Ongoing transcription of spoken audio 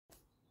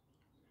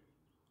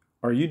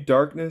Are you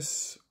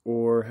darkness,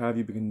 or have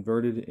you been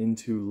converted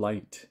into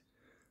light?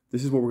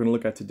 This is what we're going to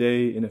look at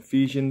today in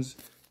Ephesians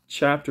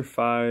chapter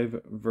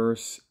 5,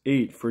 verse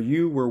 8. For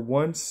you were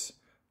once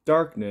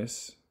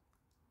darkness,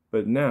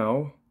 but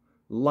now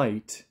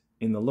light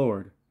in the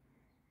Lord.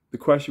 The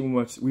question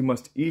we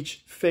must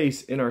each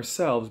face in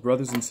ourselves,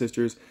 brothers and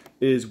sisters,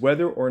 is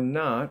whether or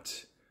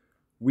not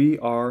we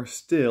are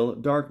still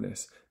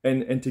darkness.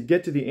 And to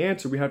get to the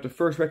answer, we have to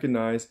first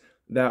recognize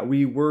that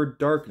we were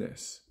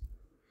darkness.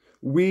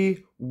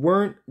 We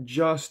weren't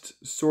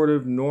just sort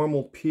of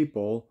normal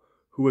people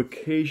who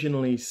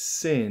occasionally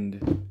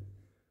sinned.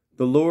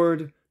 The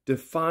Lord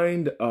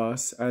defined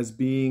us as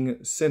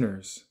being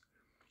sinners.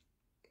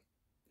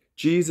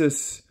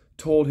 Jesus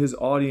told his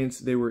audience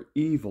they were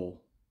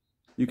evil.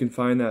 You can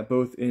find that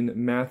both in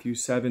Matthew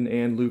 7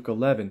 and Luke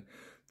 11.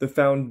 The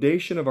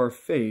foundation of our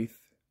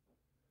faith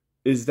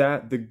is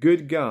that the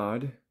good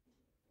God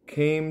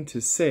came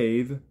to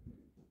save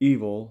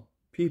evil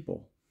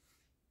people.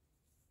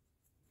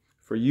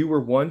 For you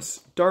were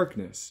once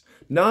darkness.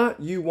 Not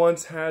you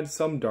once had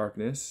some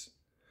darkness.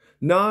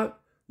 Not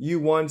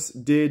you once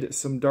did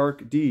some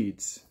dark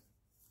deeds.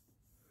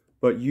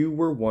 But you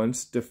were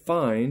once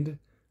defined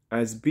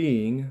as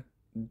being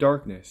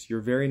darkness,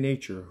 your very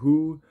nature,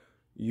 who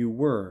you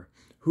were,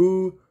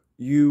 who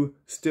you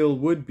still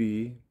would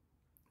be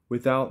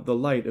without the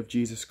light of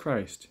Jesus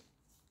Christ.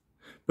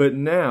 But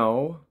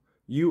now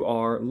you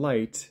are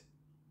light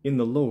in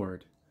the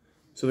Lord.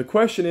 So the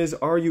question is,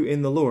 are you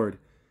in the Lord?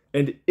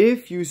 And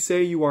if you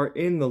say you are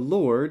in the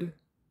Lord,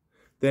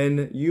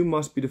 then you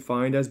must be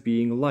defined as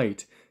being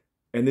light.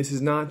 And this is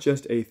not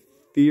just a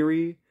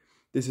theory.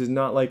 This is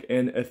not like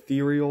an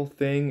ethereal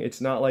thing.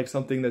 It's not like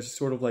something that's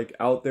sort of like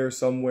out there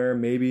somewhere,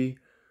 maybe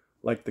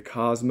like the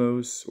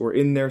cosmos, or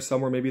in there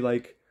somewhere, maybe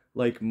like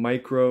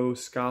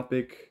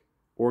microscopic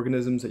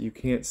organisms that you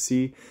can't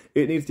see.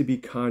 It needs to be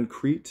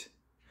concrete.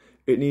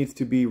 It needs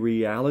to be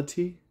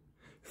reality.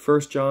 1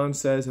 John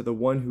says that the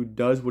one who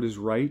does what is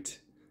right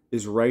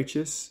is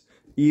righteous,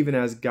 even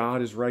as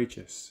God is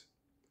righteous.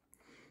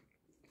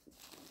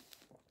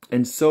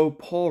 And so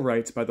Paul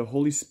writes by the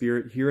Holy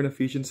Spirit here in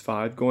Ephesians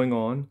 5, going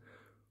on,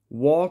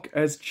 walk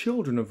as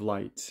children of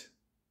light.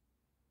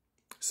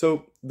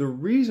 So the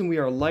reason we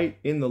are light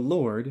in the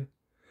Lord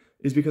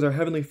is because our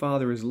Heavenly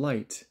Father is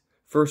light.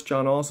 1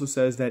 John also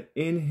says that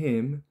in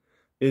him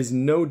is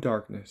no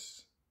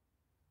darkness.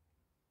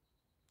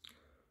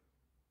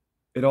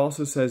 It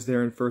also says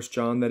there in 1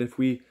 John that if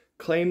we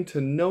claim to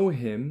know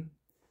him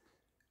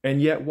and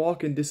yet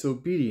walk in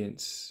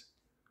disobedience,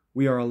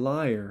 we are a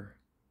liar,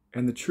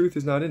 and the truth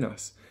is not in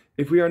us.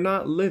 If we are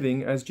not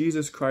living as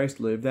Jesus Christ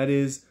lived, that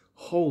is,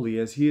 holy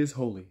as he is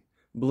holy,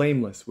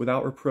 blameless,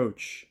 without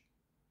reproach,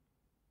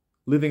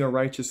 living a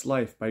righteous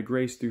life by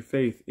grace through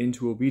faith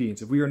into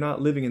obedience, if we are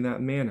not living in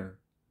that manner,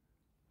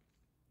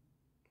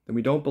 then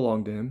we don't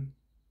belong to him.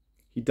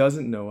 He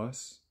doesn't know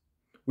us.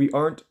 We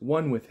aren't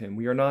one with him.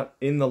 We are not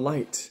in the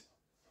light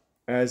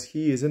as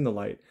he is in the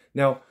light.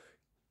 Now,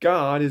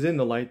 God is in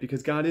the light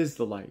because God is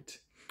the light.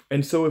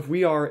 And so if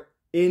we are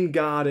in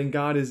God and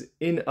God is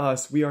in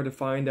us, we are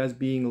defined as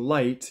being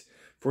light,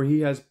 for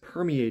he has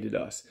permeated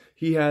us.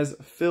 He has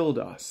filled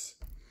us.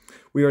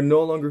 We are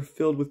no longer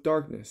filled with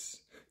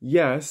darkness.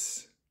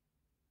 Yes,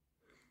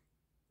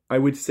 I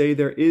would say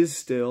there is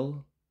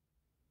still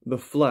the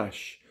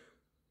flesh.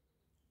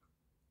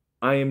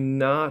 I am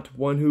not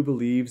one who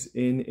believes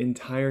in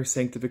entire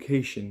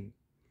sanctification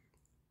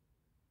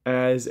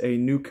as a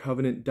new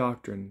covenant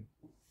doctrine.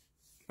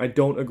 I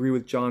don't agree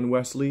with John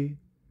Wesley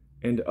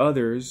and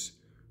others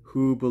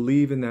who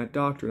believe in that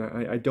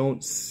doctrine. I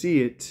don't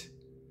see it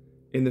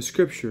in the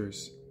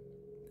scriptures.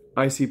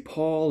 I see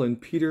Paul and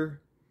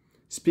Peter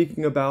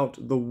speaking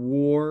about the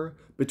war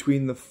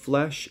between the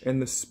flesh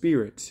and the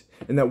spirit,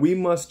 and that we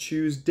must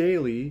choose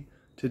daily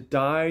to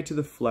die to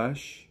the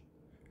flesh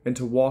and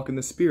to walk in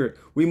the spirit.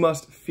 We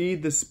must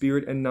feed the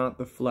spirit and not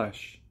the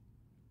flesh.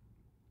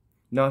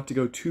 Not to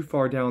go too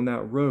far down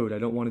that road, I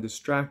don't want to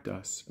distract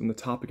us from the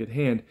topic at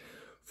hand.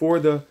 For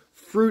the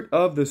fruit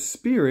of the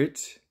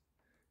Spirit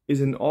is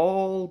in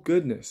all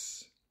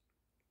goodness,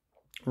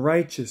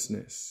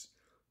 righteousness,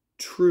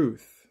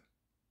 truth.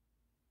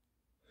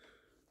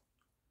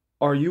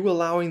 Are you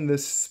allowing the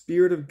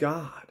Spirit of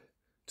God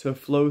to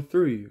flow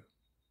through you?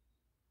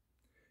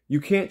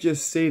 You can't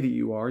just say that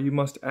you are. You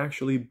must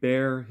actually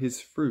bear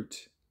his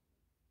fruit.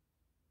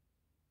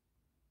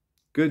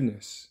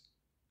 Goodness.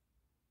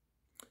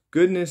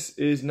 Goodness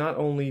is not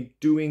only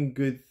doing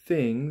good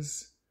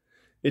things,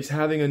 it's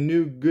having a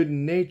new good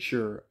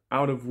nature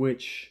out of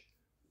which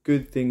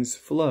good things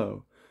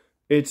flow.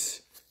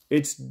 It's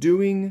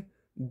doing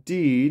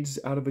deeds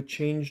out of a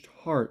changed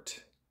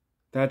heart.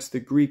 That's the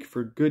Greek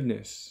for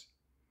goodness.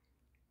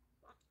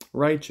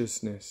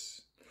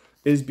 Righteousness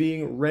is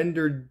being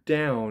rendered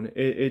down.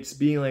 It's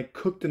being like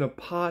cooked in a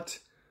pot,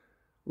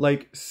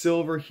 like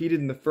silver heated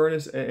in the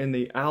furnace, and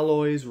the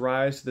alloys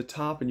rise to the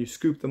top, and you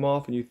scoop them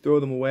off and you throw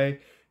them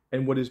away,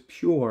 and what is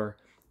pure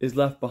is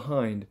left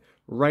behind.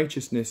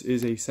 Righteousness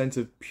is a sense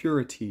of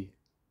purity.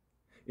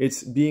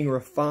 It's being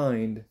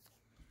refined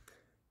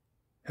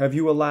Have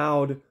you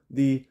allowed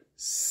the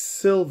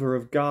silver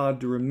of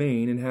God to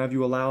remain, and have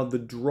you allowed the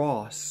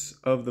dross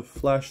of the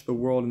flesh, the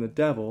world, and the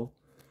devil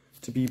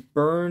to be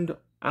burned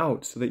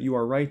out so that you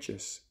are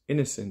righteous,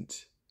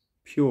 innocent,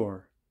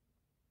 pure?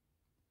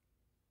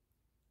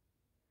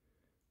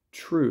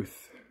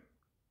 Truth.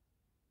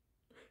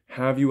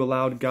 Have you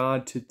allowed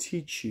God to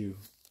teach you,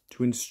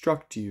 to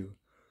instruct you,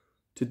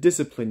 to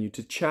discipline you,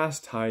 to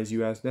chastise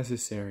you as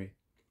necessary,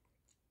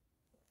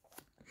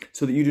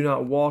 so that you do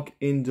not walk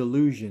in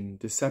delusion,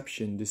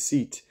 deception,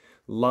 deceit,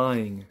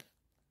 lying,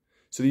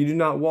 so that you do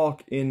not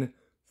walk in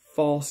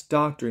false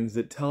doctrines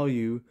that tell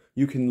you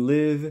you can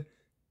live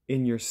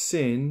in your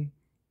sin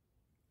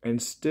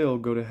and still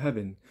go to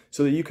heaven,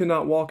 so that you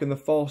cannot walk in the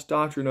false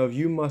doctrine of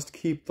you must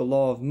keep the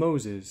law of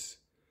Moses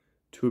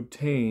to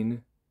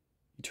obtain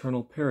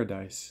eternal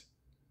paradise.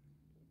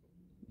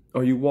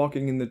 Are you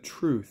walking in the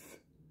truth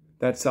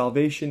that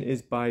salvation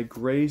is by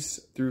grace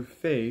through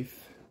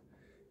faith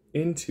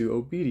into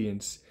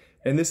obedience?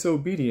 And this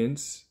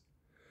obedience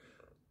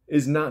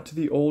is not to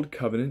the old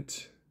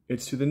covenant,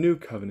 it's to the new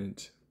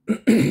covenant.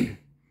 The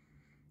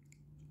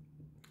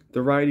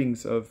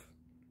writings of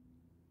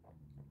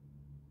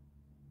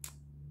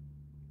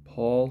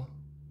Paul,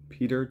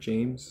 Peter,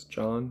 James,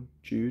 John,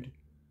 Jude,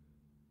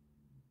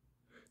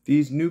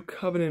 these new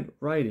covenant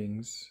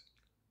writings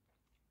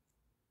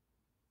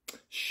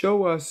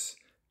show us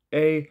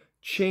a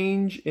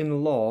change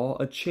in law,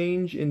 a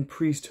change in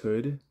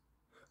priesthood,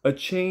 a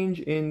change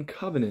in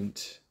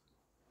covenant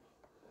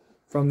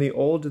from the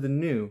old to the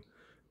new.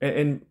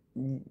 And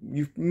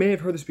you may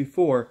have heard this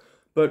before,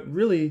 but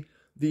really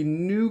the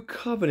new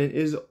covenant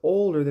is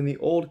older than the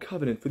old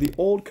covenant. For the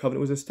old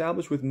covenant was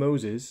established with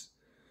Moses.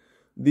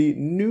 The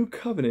new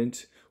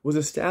covenant was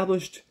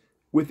established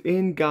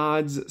within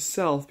God's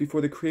self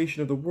before the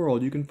creation of the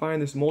world. You can find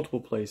this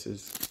multiple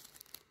places.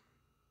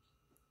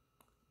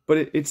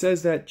 But it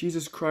says that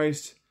Jesus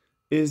Christ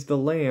is the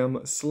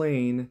Lamb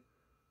slain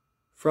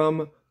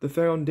from the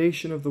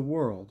foundation of the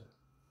world.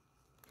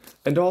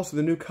 And also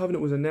the new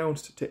covenant was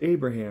announced to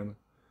Abraham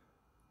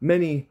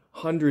many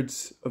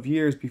hundreds of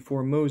years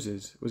before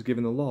Moses was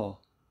given the law.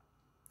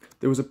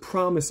 There was a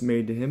promise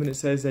made to him, and it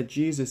says that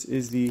Jesus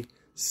is the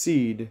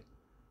seed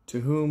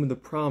to whom the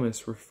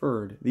promise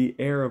referred, the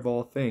heir of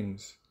all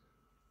things,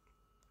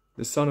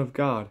 the Son of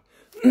God.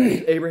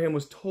 Abraham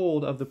was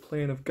told of the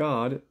plan of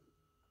God,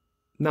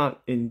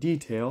 not in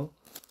detail,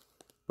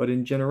 but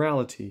in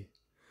generality,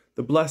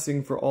 the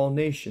blessing for all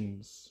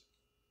nations.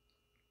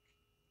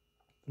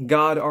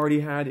 God already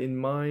had in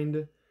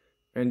mind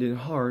and in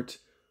heart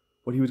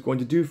what he was going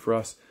to do for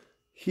us.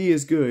 He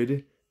is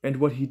good, and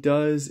what he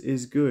does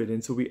is good.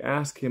 And so we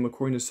ask him,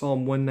 according to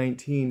Psalm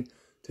 119,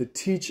 to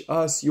teach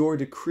us your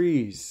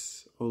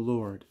decrees, O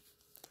Lord.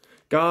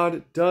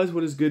 God does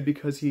what is good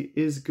because he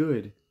is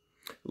good.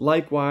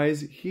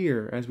 Likewise,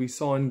 here, as we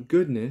saw in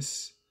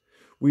goodness,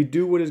 we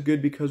do what is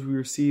good because we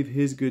receive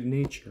his good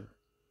nature.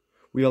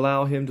 We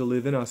allow him to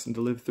live in us and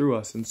to live through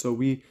us. And so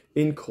we,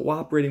 in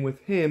cooperating with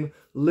him,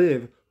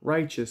 live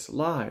righteous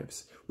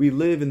lives. We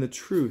live in the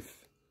truth.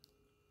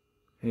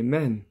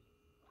 Amen.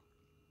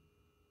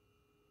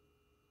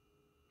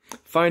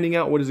 Finding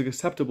out what is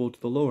acceptable to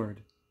the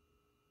Lord.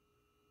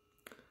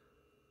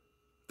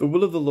 The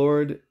will of the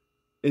Lord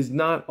is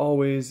not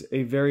always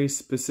a very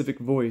specific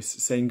voice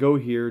saying, go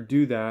here,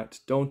 do that,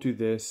 don't do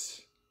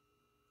this,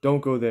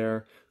 don't go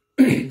there.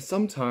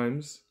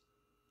 Sometimes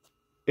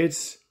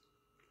it's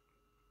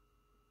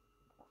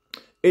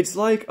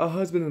like a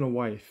husband and a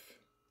wife.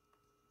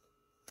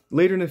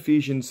 Later in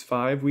Ephesians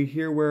 5, we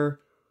hear where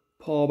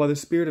Paul, by the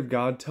Spirit of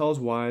God, tells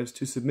wives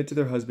to submit to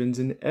their husbands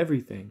in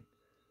everything.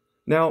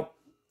 Now,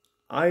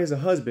 I, as a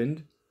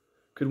husband,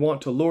 could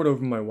want to lord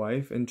over my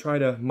wife and try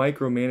to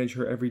micromanage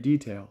her every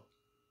detail.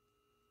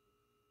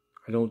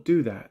 I don't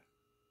do that.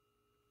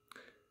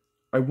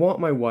 I want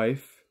my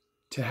wife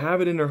to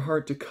have it in her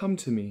heart to come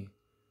to me,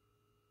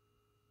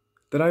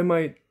 that I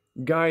might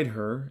guide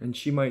her and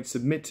she might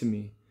submit to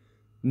me,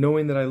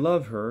 knowing that I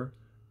love her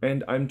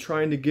and I'm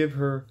trying to give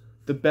her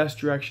the best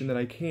direction that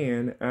I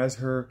can as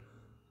her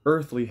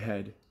earthly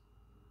head.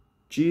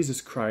 Jesus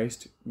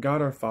Christ,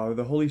 God our Father,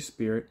 the Holy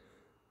Spirit,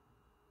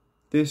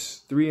 this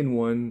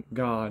three-in-one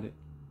God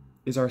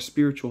is our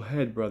spiritual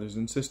head, brothers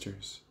and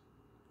sisters.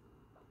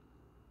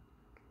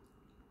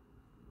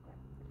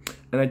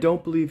 And I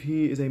don't believe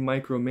he is a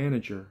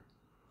micromanager.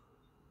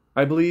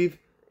 I believe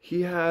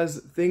he has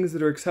things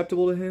that are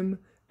acceptable to him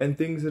and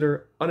things that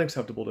are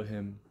unacceptable to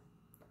him.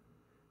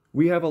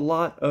 We have a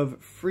lot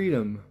of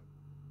freedom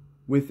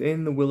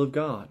within the will of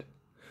God.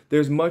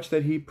 There's much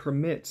that he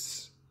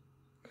permits.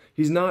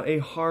 He's not a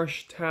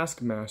harsh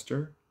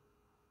taskmaster.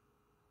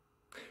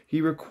 He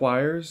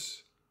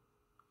requires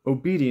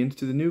obedience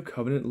to the new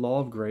covenant law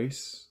of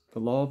grace, the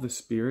law of the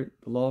Spirit,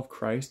 the law of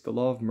Christ, the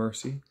law of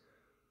mercy,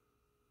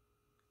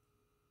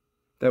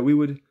 that we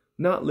would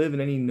not live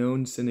in any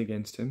known sin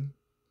against him.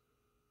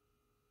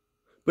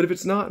 But if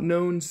it's not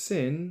known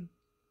sin,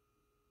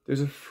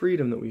 there's a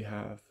freedom that we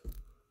have.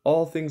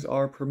 All things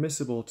are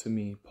permissible to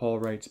me, Paul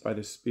writes by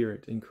the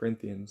Spirit in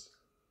Corinthians.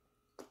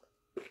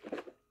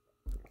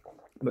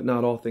 but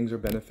not all things are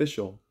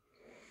beneficial.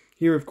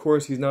 Here, of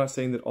course, he's not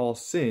saying that all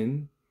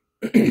sin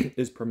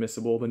is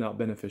permissible but not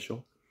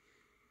beneficial.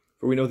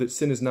 For we know that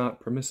sin is not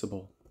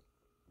permissible.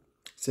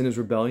 Sin is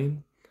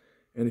rebellion,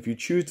 and if you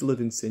choose to live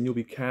in sin, you'll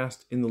be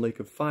cast in the lake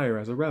of fire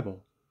as a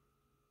rebel.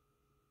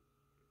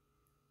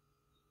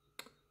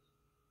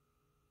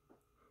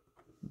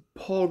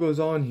 Paul goes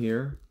on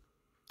here,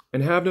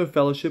 and have no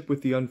fellowship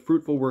with the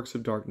unfruitful works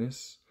of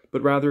darkness,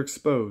 but rather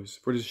expose,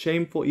 for it is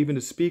shameful even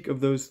to speak of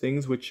those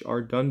things which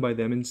are done by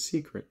them in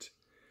secret.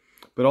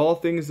 But all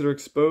things that are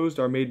exposed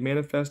are made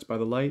manifest by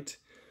the light,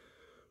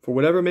 for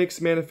whatever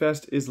makes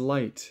manifest is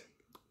light.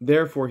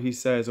 Therefore he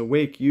says,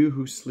 awake, you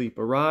who sleep,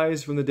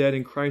 arise from the dead,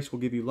 and Christ will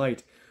give you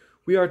light.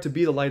 We are to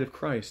be the light of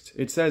Christ.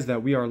 It says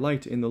that we are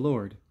light in the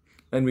Lord,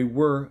 and we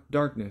were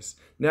darkness.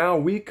 Now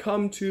we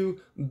come to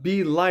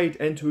be light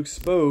and to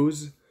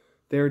expose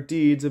their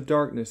deeds of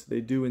darkness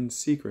they do in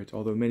secret,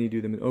 although many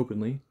do them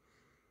openly.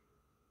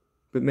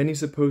 But many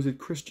supposed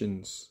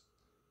Christians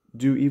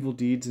do evil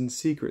deeds in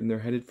secret, and they're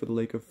headed for the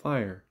lake of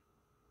fire.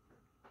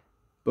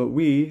 But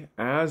we,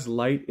 as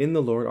light in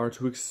the Lord, are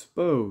to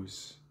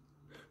expose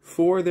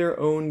for their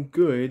own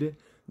good,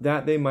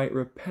 that they might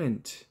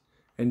repent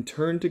and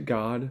turn to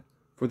God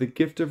for the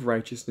gift of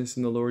righteousness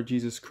in the Lord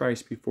Jesus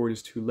Christ before it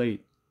is too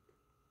late,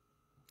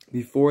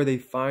 before they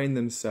find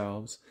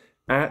themselves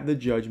at the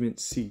judgment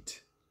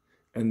seat,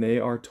 and they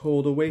are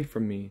told, away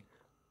from me,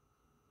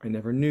 I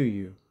never knew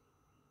you,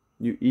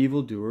 you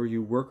evildoer,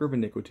 you worker of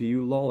iniquity,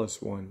 you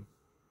lawless one.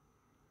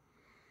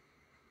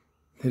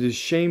 It is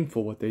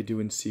shameful what they do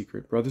in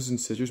secret. Brothers and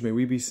sisters, may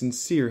we be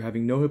sincere,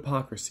 having no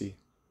hypocrisy.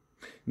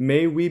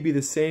 May we be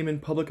the same in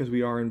public as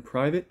we are in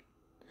private.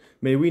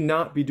 May we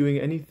not be doing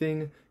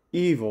anything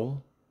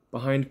evil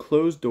behind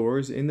closed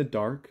doors in the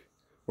dark,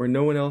 where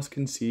no one else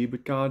can see,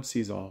 but God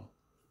sees all.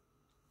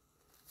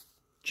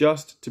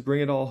 Just to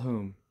bring it all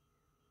home,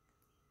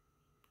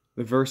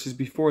 the verses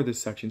before this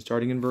section,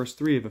 starting in verse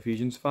 3 of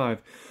Ephesians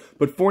 5.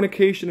 But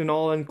fornication and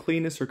all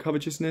uncleanness or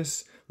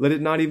covetousness, let it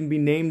not even be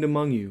named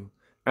among you,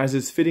 as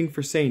is fitting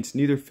for saints,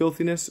 neither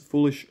filthiness,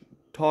 foolish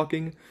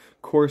talking,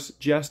 coarse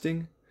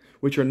jesting,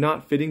 which are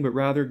not fitting, but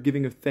rather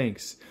giving of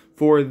thanks.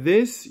 For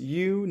this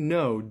you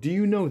know, do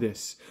you know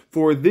this?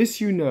 For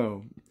this you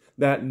know,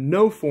 that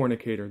no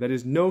fornicator, that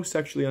is, no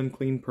sexually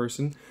unclean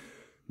person,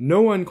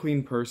 no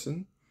unclean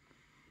person,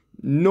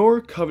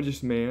 nor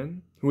covetous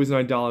man, who is an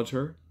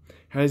idolater,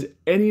 has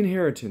any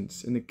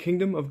inheritance in the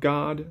kingdom of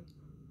God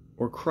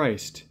or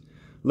Christ.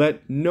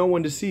 Let no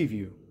one deceive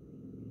you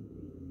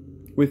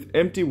with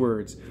empty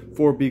words,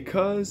 for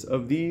because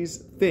of these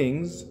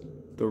things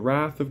the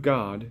wrath of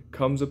God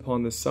comes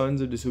upon the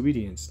sons of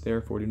disobedience.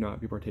 Therefore do not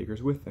be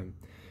partakers with them.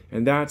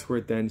 And that's where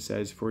it then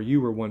says, for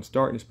you were once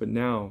darkness, but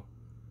now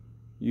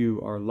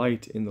you are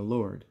light in the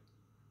Lord.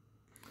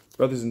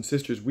 Brothers and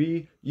sisters,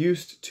 we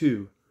used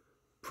to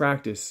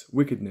practice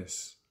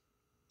wickedness,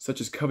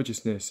 such as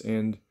covetousness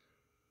and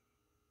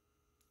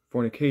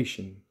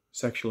fornication,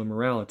 sexual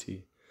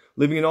immorality,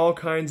 living in all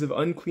kinds of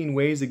unclean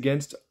ways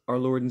against our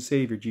Lord and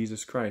Savior,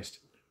 Jesus Christ.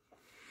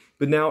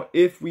 But now,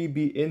 if we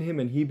be in him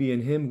and he be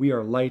in him, we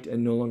are light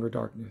and no longer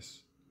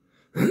darkness.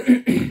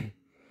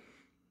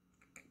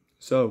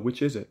 So,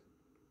 which is it?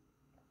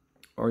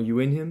 Are you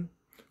in him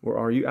or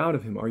are you out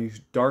of him? Are you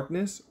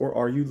darkness or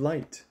are you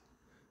light?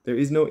 There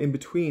is no in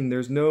between.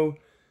 There's no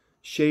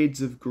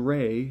shades of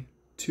gray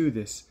to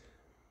this.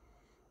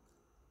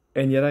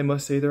 And yet I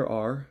must say there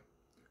are,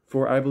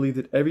 for I believe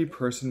that every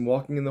person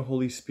walking in the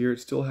Holy Spirit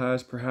still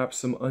has perhaps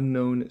some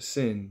unknown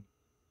sin,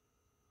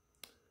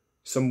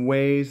 some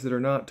ways that are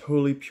not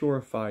totally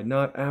purified,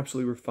 not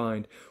absolutely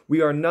refined.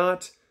 We are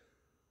not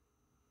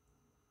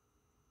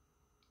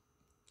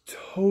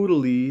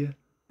totally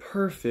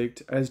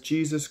perfect as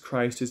Jesus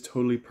Christ is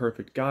totally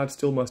perfect. God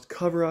still must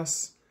cover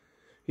us.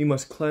 He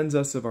must cleanse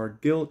us of our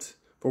guilt,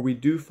 for we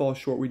do fall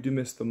short, we do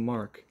miss the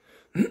mark.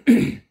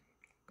 But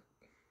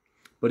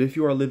if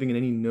you are living in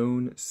any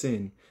known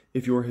sin,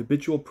 if your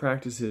habitual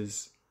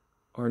practices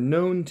are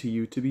known to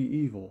you to be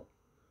evil,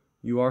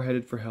 you are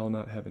headed for hell,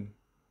 not heaven.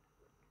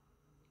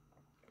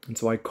 And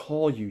so I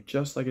call you,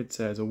 just like it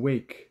says,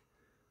 awake,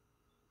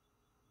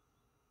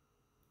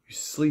 you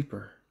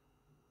sleeper.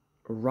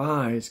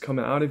 Arise, come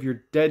out of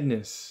your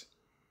deadness.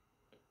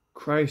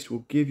 Christ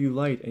will give you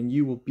light, and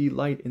you will be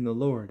light in the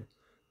Lord,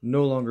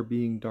 no longer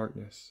being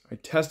darkness. I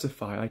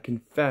testify, I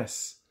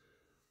confess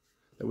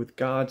that with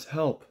God's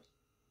help,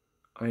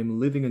 I am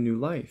living a new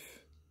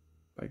life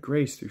by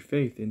grace through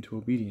faith into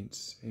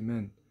obedience.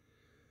 Amen.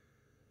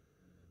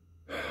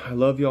 I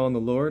love you all in the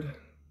Lord.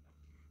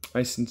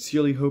 I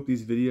sincerely hope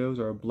these videos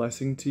are a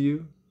blessing to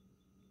you.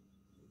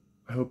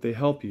 I hope they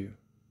help you.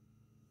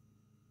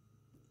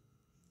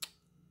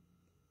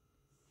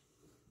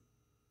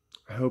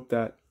 I hope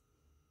that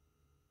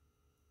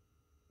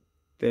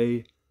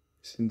they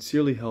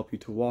sincerely help you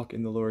to walk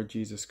in the Lord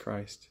Jesus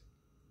Christ.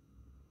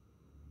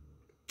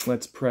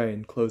 Let's pray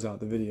and close out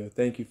the video.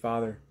 Thank you,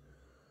 Father,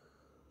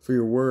 for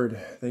your word.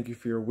 Thank you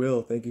for your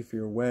will. Thank you for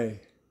your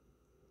way.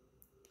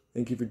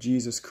 Thank you for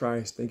Jesus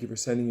Christ. Thank you for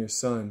sending your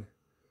Son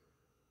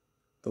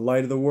the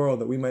light of the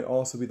world, that we might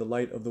also be the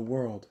light of the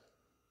world.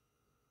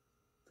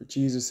 For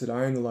Jesus said,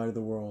 I am the light of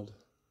the world.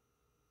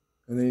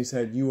 And then he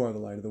said, you are the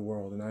light of the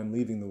world, and I am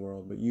leaving the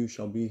world, but you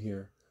shall be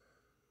here.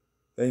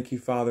 Thank you,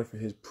 Father, for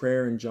his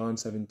prayer in John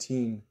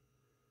 17,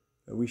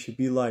 that we should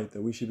be light,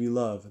 that we should be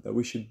love, that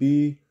we should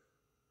be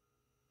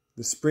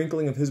the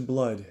sprinkling of his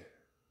blood.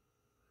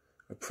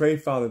 I pray,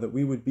 Father, that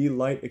we would be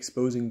light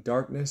exposing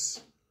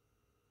darkness,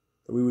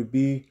 that we would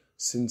be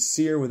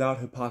sincere without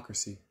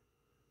hypocrisy,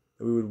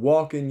 that we would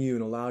walk in you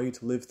and allow you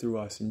to live through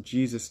us. In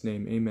Jesus'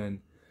 name,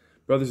 amen.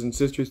 Brothers and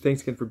sisters,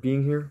 thanks again for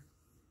being here.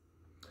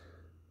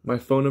 My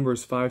phone number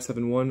is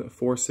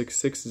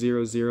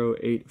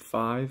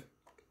 571-466-0085.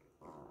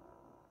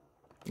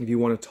 If you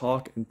want to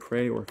talk and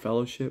pray or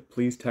fellowship,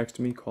 please text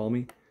me, call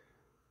me,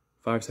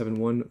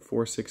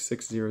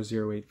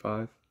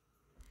 571-466-0085.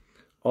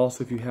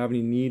 Also, if you have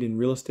any need in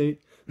real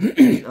estate,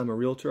 I'm a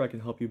realtor. I can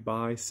help you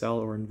buy, sell,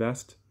 or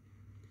invest.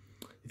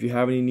 If you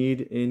have any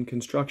need in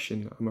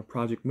construction, I'm a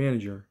project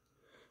manager.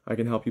 I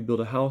can help you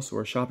build a house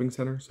or a shopping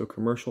center, so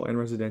commercial and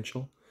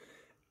residential.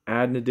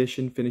 Add an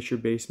addition, finish your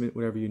basement,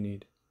 whatever you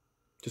need.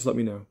 Just let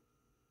me know.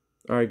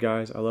 All right,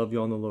 guys, I love you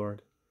all in the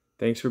Lord.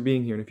 Thanks for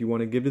being here. And if you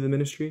want to give to the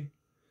ministry,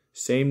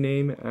 same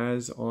name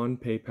as on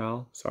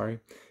PayPal.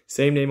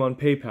 Same name on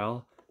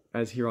PayPal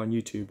as here on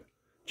YouTube.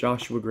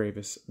 Joshua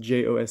Gravis,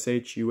 Joshua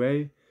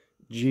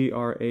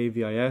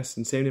Gravis,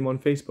 and same name on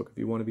Facebook if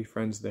you want to be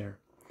friends there.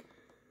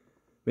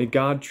 May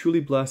God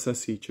truly bless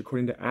us each.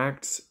 According to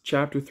Acts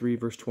chapter 3,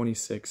 verse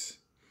 26,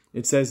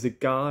 it says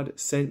that God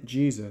sent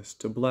Jesus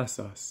to bless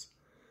us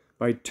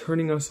by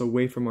turning us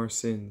away from our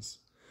sins.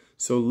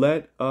 So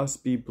let us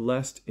be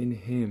blessed in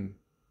him.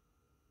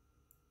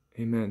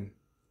 Amen.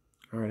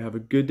 All right, have a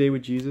good day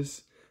with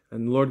Jesus,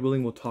 and Lord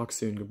willing, we'll talk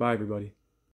soon. Goodbye, everybody.